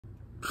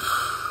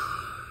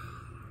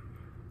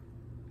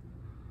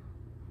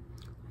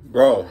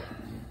Bro,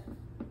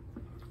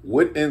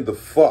 what in the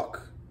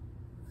fuck?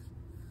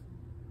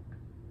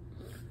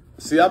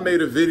 See, I made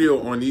a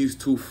video on these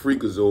two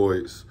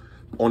freakazoids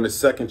on the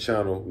second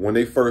channel when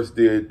they first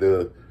did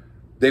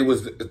they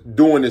was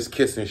doing this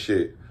kissing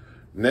shit.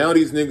 Now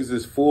these niggas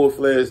is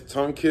full-fledged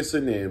tongue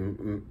kissing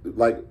and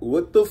like,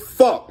 what the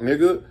fuck,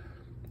 nigga?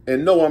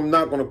 And no, I'm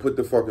not gonna put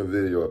the fucking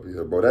video up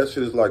here, bro. That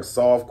shit is like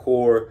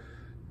softcore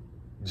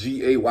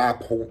GAY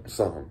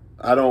something.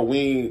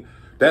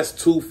 That's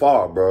too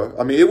far, bro.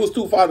 I mean, it was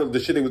too far of the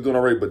shit they was doing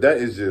already, but that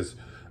is just,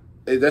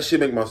 that shit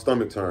make my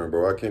stomach turn,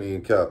 bro. I can't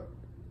even cap.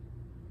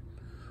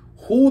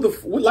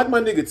 Like my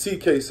nigga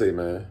TK say,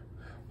 man,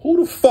 who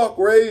the fuck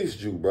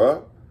raised you,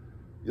 bro?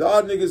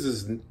 Y'all niggas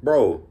is,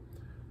 bro.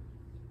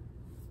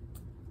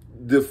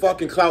 The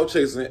fucking clout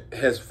chasing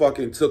has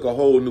fucking took a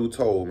whole new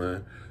toll,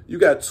 man. You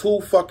got two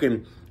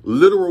fucking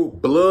literal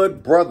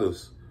blood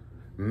brothers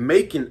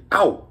making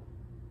out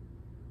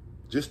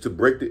just to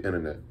break the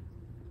internet.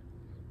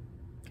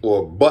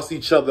 Or bust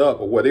each other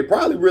up or what. They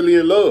probably really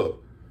in love.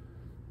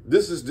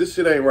 This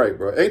shit ain't right,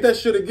 bro. Ain't that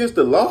shit against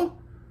the law?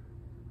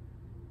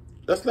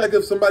 That's like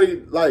if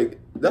somebody,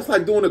 that's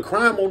like doing a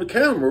crime on the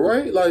camera,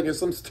 right? Like in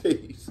some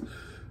states.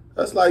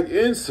 That's like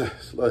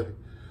incest. Like,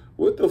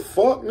 what the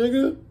fuck,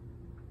 nigga?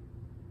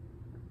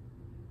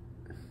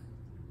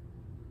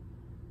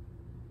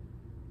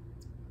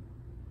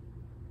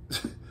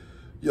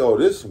 Yo,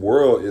 this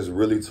world is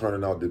really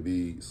turning out to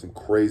be some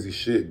crazy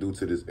shit due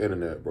to this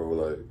internet, bro.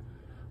 Like,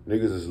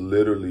 niggas is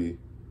literally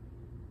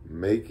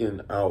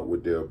making out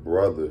with their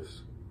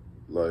brothers.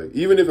 Like,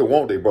 even if it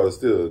won't their brothers,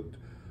 still.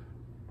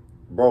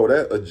 Bro,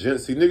 that agenda,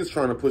 see, niggas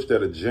trying to push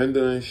that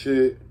agenda and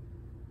shit.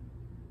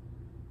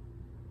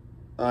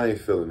 I ain't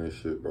feeling this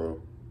shit,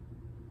 bro.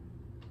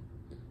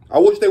 I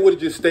wish they would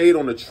have just stayed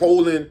on the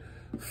trolling,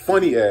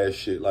 funny ass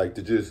shit. Like,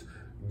 the just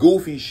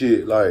goofy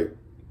shit. Like,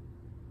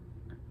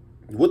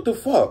 what the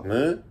fuck,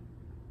 man?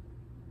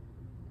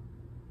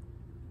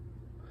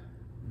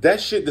 That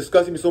shit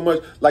disgusting me so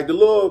much. Like the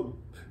little,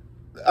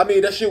 I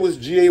mean, that shit was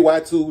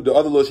GAY2. The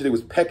other little shit, they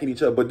was pecking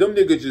each other. But them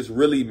niggas just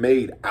really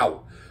made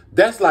out.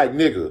 That's like,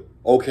 nigga,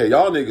 okay,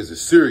 y'all niggas is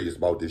serious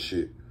about this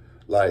shit.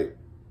 Like,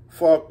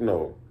 fuck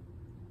no.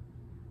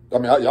 I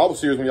mean, y'all was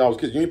serious when y'all was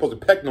kids. You ain't supposed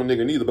to peck no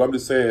nigga neither. But I'm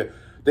just saying,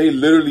 they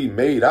literally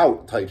made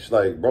out type shit.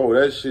 Like, bro,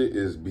 that shit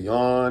is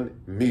beyond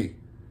me.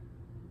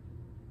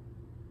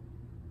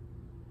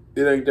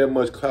 It ain't that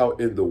much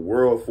clout in the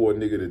world for a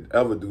nigga to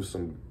ever do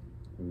some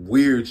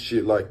weird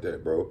shit like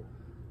that, bro.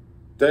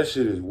 That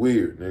shit is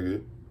weird,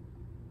 nigga.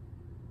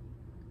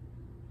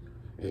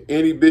 And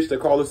any bitch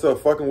that call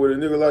herself fucking with a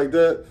nigga like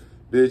that,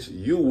 bitch,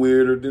 you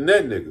weirder than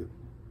that nigga.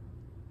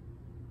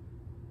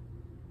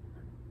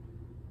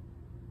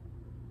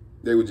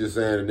 They were just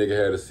saying the nigga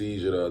had a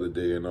seizure the other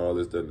day and all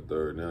this, that, and the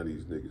third. Now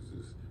these niggas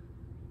is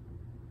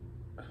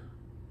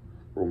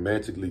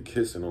romantically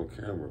kissing on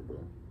camera,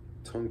 bro.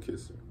 Tongue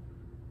kissing.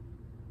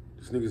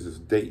 These niggas is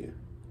dating.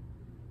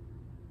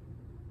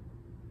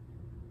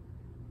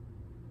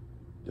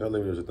 Y'all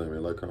let me know what you think,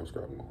 man. Like, comment,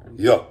 subscribe, man.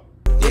 Yo.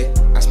 Yeah,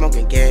 I'm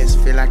smoking gas,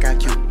 feel like I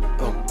cute.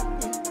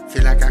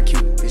 Feel like I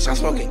cute. Bitch, I'm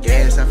smoking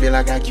gas, I feel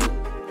like I cute.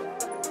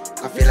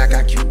 I feel like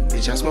I cute.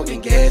 Bitch, I'm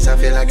smoking gas, I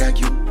feel like I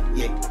cute.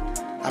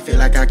 Yeah, I feel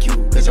like I cute.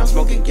 Bitch, I'm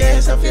smoking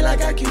gas, I feel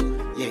like I cute.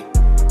 Yeah,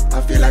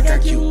 I feel like I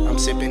cute. I'm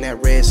sipping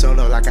that red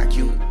solo like I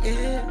cute.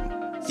 Yeah,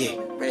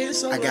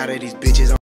 I got all these bitches on.